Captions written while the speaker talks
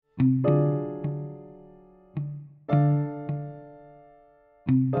Good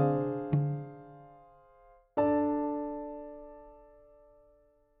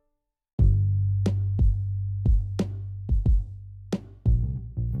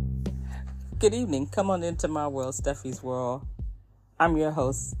evening. Come on into my world, Steffie's world. I'm your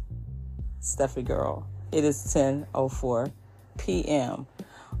host, Steffie Girl. It is 10:04 p.m.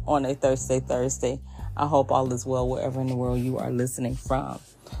 on a Thursday. I hope all is well wherever in the world you are listening from.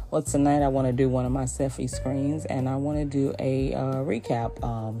 Well, tonight I want to do one of my Steffie screens, and I want to do a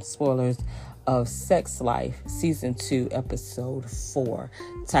recap, spoilers of Sex Life, Season 2, Episode 4,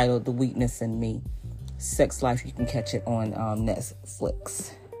 titled The Weakness in Me. Sex Life, you can catch it on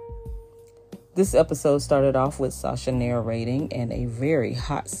Netflix. This episode started off with Sasha narrating and a very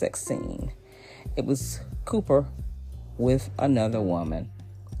hot sex scene. It was Cooper with another woman.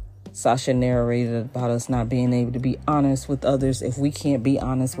 Sasha narrated about us not being able to be honest with others if we can't be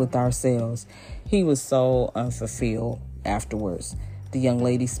honest with ourselves. He was so unfulfilled afterwards. The young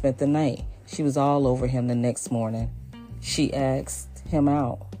lady spent the night. She was all over him the next morning. She asked him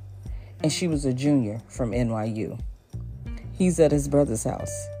out, and she was a junior from NYU. He's at his brother's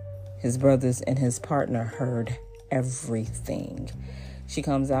house. His brothers and his partner heard everything. She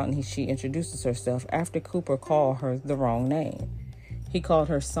comes out and she introduces herself after Cooper called her the wrong name. He called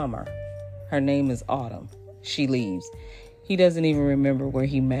her Summer. Her name is Autumn. She leaves. He doesn't even remember where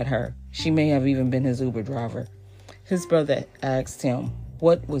he met her. She may have even been his Uber driver. His brother asked him,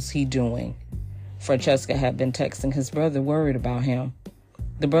 what was he doing? Francesca had been texting his brother, worried about him.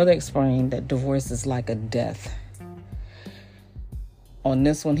 The brother explained that divorce is like a death. On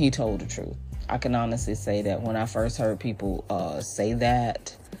this one, he told the truth. I can honestly say that when I first heard people say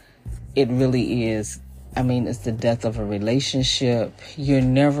that, it really is, it's the death of a relationship. You're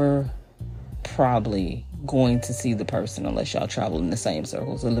never probably going to see the person unless y'all travel in the same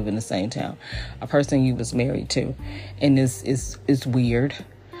circles or live in the same town. A person you was married to. And it's weird.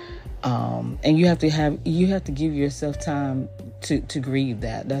 And you have to give yourself time to grieve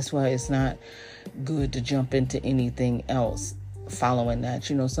that. That's why it's not good to jump into anything else following that.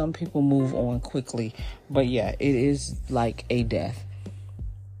 Some people move on quickly, but yeah, it is like a death.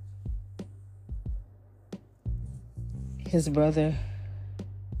 His brother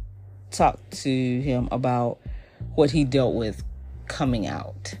talked to him about what he dealt with coming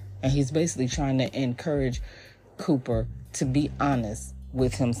out, and he's basically trying to encourage Cooper to be honest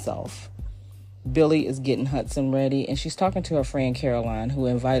with himself. Billy is getting Hudson ready, and she's talking to her friend Caroline, who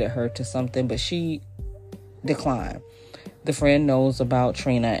invited her to something, but she declined. The friend knows about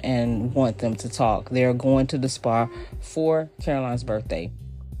Trina and want them to talk. They're going to the spa for Caroline's birthday.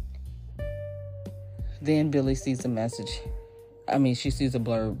 Then Billy sees a message. She sees a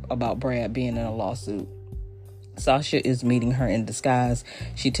blurb about Brad being in a lawsuit. Sasha is meeting her in disguise.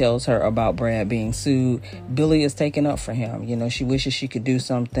 She tells her about Brad being sued. Billy is taking up for him. She wishes she could do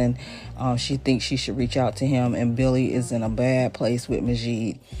something. She thinks she should reach out to him, and Billy is in a bad place with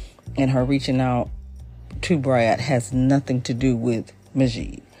Majid. And her reaching out to Brad has nothing to do with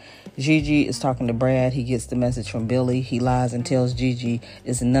Majid. Gigi is talking to Brad. He gets the message from Billy. He lies and tells Gigi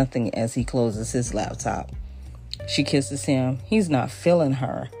it's nothing as he closes his laptop. She kisses him. He's not feeling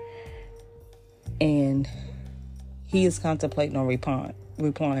her. And he is contemplating on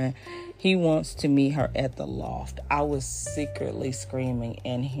replying. He wants to meet her at the loft. I was secretly screaming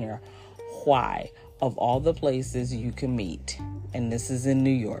in here, why? Of all the places you can meet, and this is in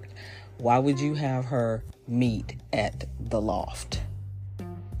New York, why would you have her meet at the loft?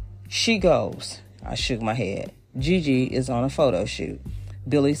 She goes. I shook my head. Gigi is on a photo shoot.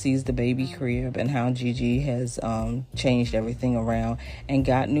 Billy sees the baby crib and how Gigi has changed everything around and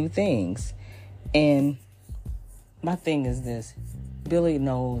got new things. And my thing is this. Billy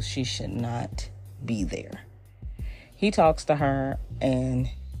knows she should not be there. He talks to her, and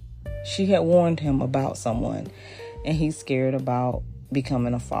she had warned him about someone, and he's scared about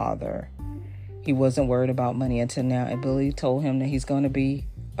becoming a father. He wasn't worried about money until now, and Billy told him that he's going to be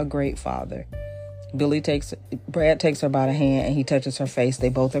a great father. Brad takes her by the hand and he touches her face. They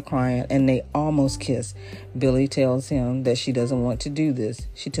both are crying and they almost kiss. Billy tells him that she doesn't want to do this.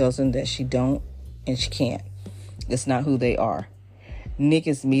 She tells him that she don't and she can't. It's not who they are. Nick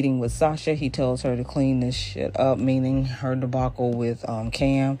is meeting with Sasha. He tells her to clean this shit up, meaning her debacle with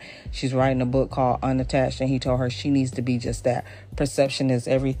Cam. She's writing a book called Unattached, and he told her she needs to be just that. Perception is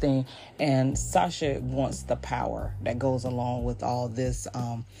everything. And Sasha wants the power that goes along with all this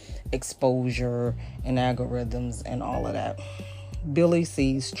exposure and algorithms and all of that. Billy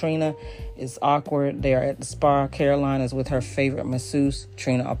sees Trina is awkward. They are at the spa. Caroline is with her favorite masseuse.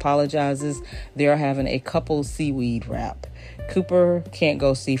 Trina apologizes. They are having a couple seaweed wrap. Cooper can't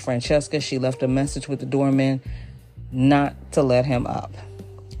go see Francesca. She left a message with the doorman not to let him up.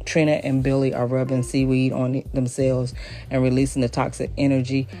 Trina and Billy are rubbing seaweed on themselves and releasing the toxic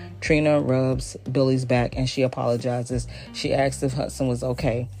energy. Trina rubs Billy's back and she apologizes. She asks if Hudson was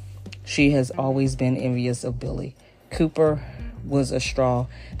okay. She has always been envious of Billy. Cooper was a straw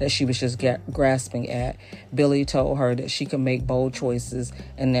that she was just grasping at. Billy told her that she could make bold choices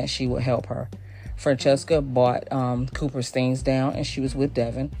and that she would help her. Francesca bought Cooper's things down and she was with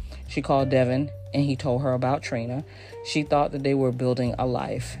Devin. She called Devin and he told her about Trina. She thought that they were building a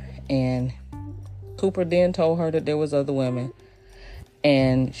life. And Cooper then told her that there was other women.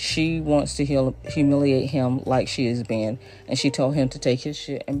 And she wants to humiliate him like she has been. And she told him to take his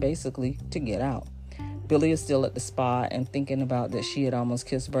shit and basically to get out. Billy is still at the spa and thinking about that she had almost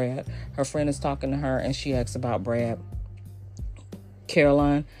kissed Brad. Her friend is talking to her and she asks about Brad.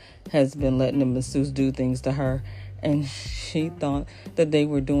 Caroline has been letting the masseuse do things to her. And she thought that they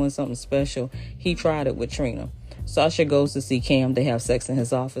were doing something special. He tried it with Trina. Sasha goes to see Cam. They have sex in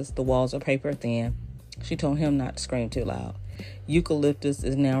his office. The walls are paper thin. She told him not to scream too loud. Eucalyptus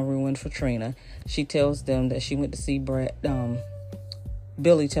is now ruined for Trina. She tells them that she went to see Brad.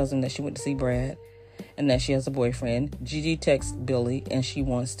 Billy tells him that she went to see Brad and that she has a boyfriend. Gigi texts Billy and she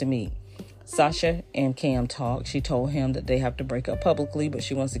wants to meet. Sasha and Cam talk. She told him that they have to break up publicly, but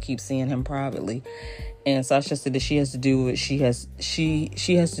she wants to keep seeing him privately. And Sasha said that she has to do what she has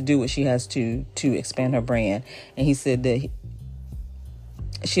to do what she has to expand her brand. And he said that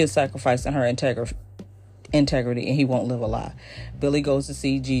she is sacrificing her integrity and he won't live a lie. Billy goes to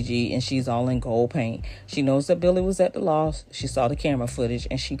see Gigi and she's all in gold paint. She knows that Billy was at the loft. She saw the camera footage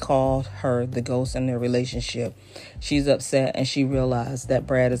and she called her the ghost in their relationship. She's upset and she realized that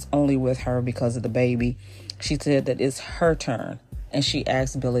Brad is only with her because of the baby. She said that it's her turn and she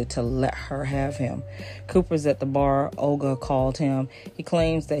asked Billy to let her have him. Cooper's at the bar. Olga called him. He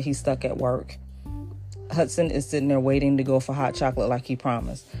claims that he's stuck at work. Hudson is sitting there waiting to go for hot chocolate like he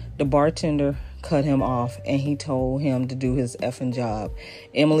promised. The bartender cut him off and he told him to do his effing job.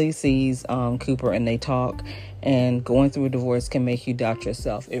 Emily sees Cooper and they talk, and going through a divorce can make you doubt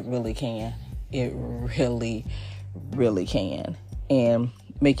yourself. It really can. It really, really can. And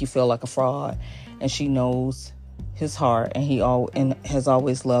make you feel like a fraud. And she knows his heart and has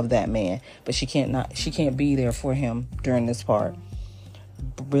always loved that man, but she can't be there for him during this part.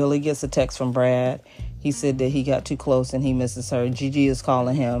 Billy gets a text from Brad. He said that he got too close and he misses her. Gigi is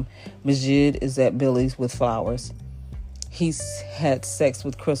calling him. Majid is at Billy's with flowers. He's had sex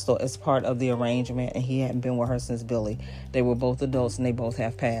with Crystal as part of the arrangement and he hadn't been with her since Billy. They were both adults and they both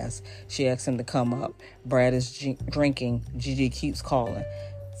have passed. She asked him to come up. Brad is drinking. Gigi keeps calling.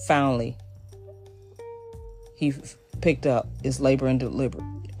 Finally, he picked up. It's labor and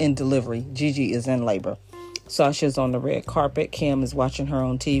delivery. Gigi is in labor. Sasha's on the red carpet. Cam is watching her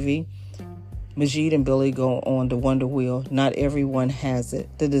on TV. Majid and Billy go on the Wonder Wheel. Not everyone has it.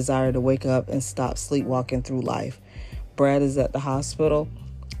 The desire to wake up and stop sleepwalking through life. Brad is at the hospital.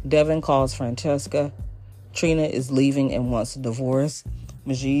 Devin calls Francesca. Trina is leaving and wants a divorce.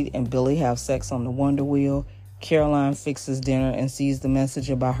 Majid and Billy have sex on the Wonder Wheel. Caroline fixes dinner and sees the message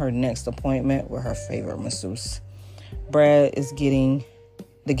about her next appointment with her favorite masseuse. Brad is getting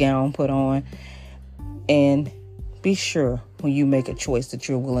the gown put on. And be sure when you make a choice that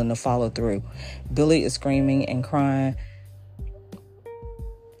you're willing to follow through. Billy is screaming and crying.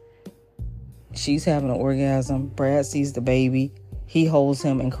 She's having an orgasm. Brad sees the baby. He holds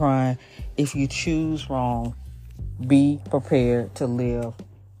him and crying. If you choose wrong, be prepared to live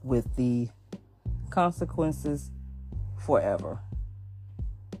with the consequences forever.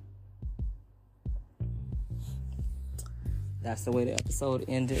 That's the way the episode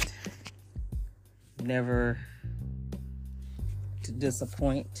ended. Never to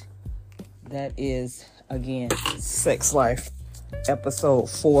disappoint. That is, again, Sex Life, episode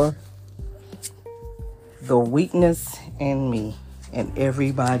 4. The weakness in me. And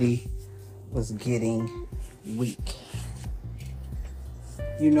everybody was getting weak.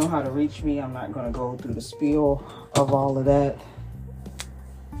 You know how to reach me. I'm not going to go through the spiel of all of that.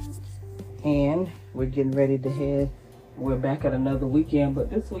 And we're getting ready to head. We're back at another weekend, but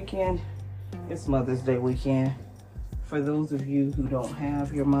this weekend, it's Mother's Day weekend. For those of you who don't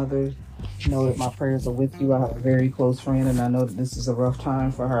have your mothers, know that my prayers are with you. I have a very close friend, and I know that this is a rough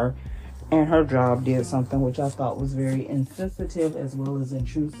time for her. And her job did something which I thought was very insensitive as well as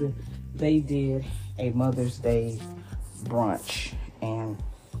intrusive. They did a Mother's Day brunch, and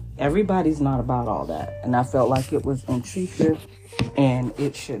everybody's not about all that. And I felt like it was intrusive and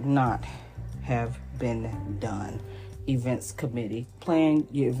it should not have been done. Events committee, plan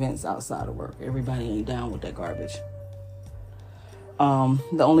your events outside of work. Everybody ain't down with that garbage.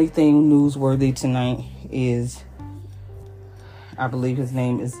 The only thing newsworthy tonight is, I believe his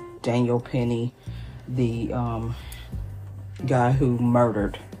name is Daniel Penny, the guy who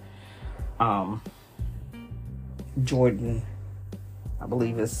murdered Jordan, I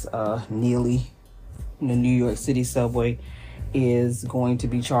believe it's Neely, in the New York City subway, is going to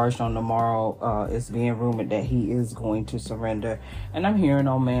be charged on tomorrow. It's being rumored that he is going to surrender. And I'm hearing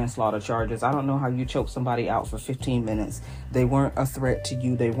on manslaughter charges. I don't know how you choke somebody out for 15 minutes. They weren't a threat to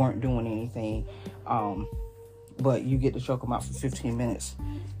you. They weren't doing anything. But you get to choke them out for 15 minutes.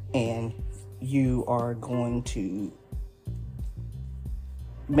 And you are going to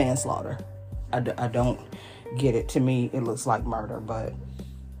manslaughter. I don't get it. To me, it looks like murder. But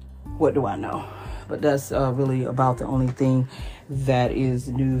what do I know? But that's really about the only thing that is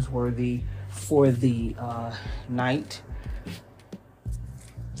newsworthy for the night.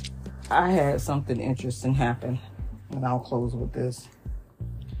 I had something interesting happen, and I'll close with this.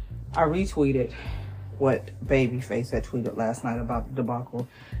 I retweeted what Babyface had tweeted last night about the debacle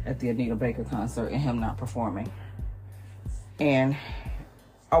at the Anita Baker concert and him not performing. And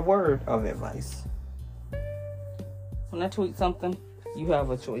a word of advice. When I tweet something, you have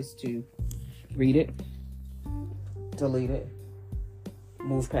a choice to read it, delete it,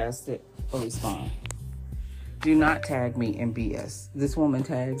 move past it, or respond. Do not tag me in BS. This woman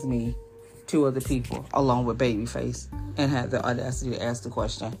tags me, 2 other people, along with Babyface, and had the audacity to ask the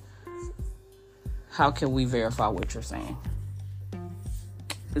question, how can we verify what you're saying?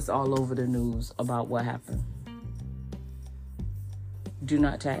 It's all over the news about what happened. Do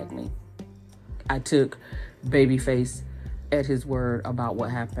not tag me. I took Babyface at his word about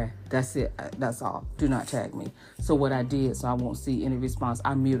what happened. That's it. That's all. Do not tag me. So what I did, so I won't see any response,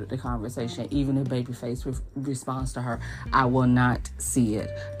 I muted the conversation. Even if Babyface responds to her, I will not see it.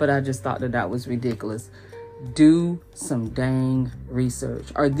 But I just thought that was ridiculous. Do some dang research.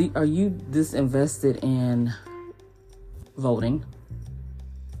 Are you this invested in voting,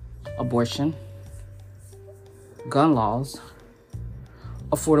 abortion, gun laws,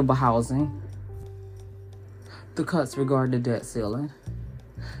 affordable housing, the cuts regarding the debt ceiling,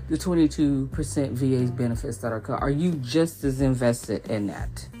 the 22% VA benefits that are cut? Are you just as invested in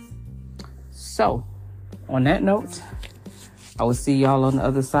that? So, on that note, I will see y'all on the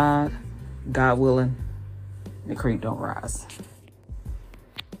other side. God willing, the creek don't rise.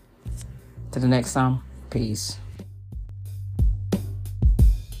 To the next time, peace.